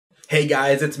Hey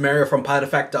guys, it's Mario from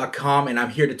piloteffect.com, and I'm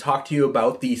here to talk to you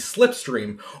about the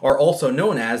slipstream, or also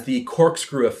known as the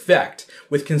corkscrew effect,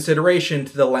 with consideration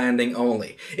to the landing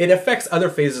only. It affects other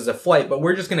phases of flight, but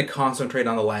we're just going to concentrate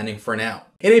on the landing for now.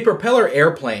 In a propeller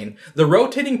airplane, the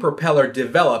rotating propeller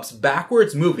develops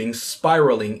backwards moving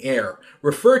spiraling air,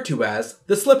 referred to as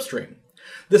the slipstream.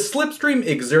 The slipstream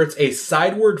exerts a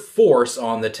sideward force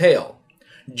on the tail.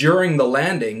 During the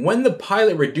landing, when the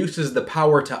pilot reduces the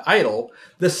power to idle,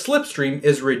 the slipstream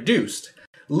is reduced,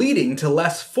 leading to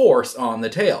less force on the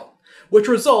tail, which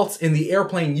results in the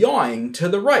airplane yawing to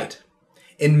the right.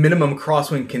 In minimum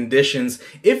crosswind conditions,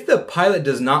 if the pilot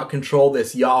does not control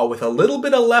this yaw with a little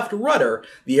bit of left rudder,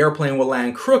 the airplane will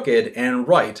land crooked and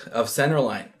right of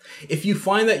centerline. If you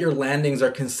find that your landings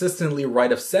are consistently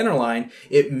right of centerline,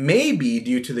 it may be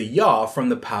due to the yaw from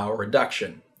the power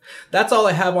reduction. That's all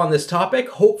I have on this topic.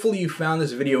 Hopefully you found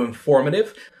this video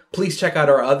informative. Please check out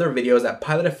our other videos at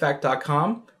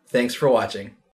piloteffect.com. Thanks for watching.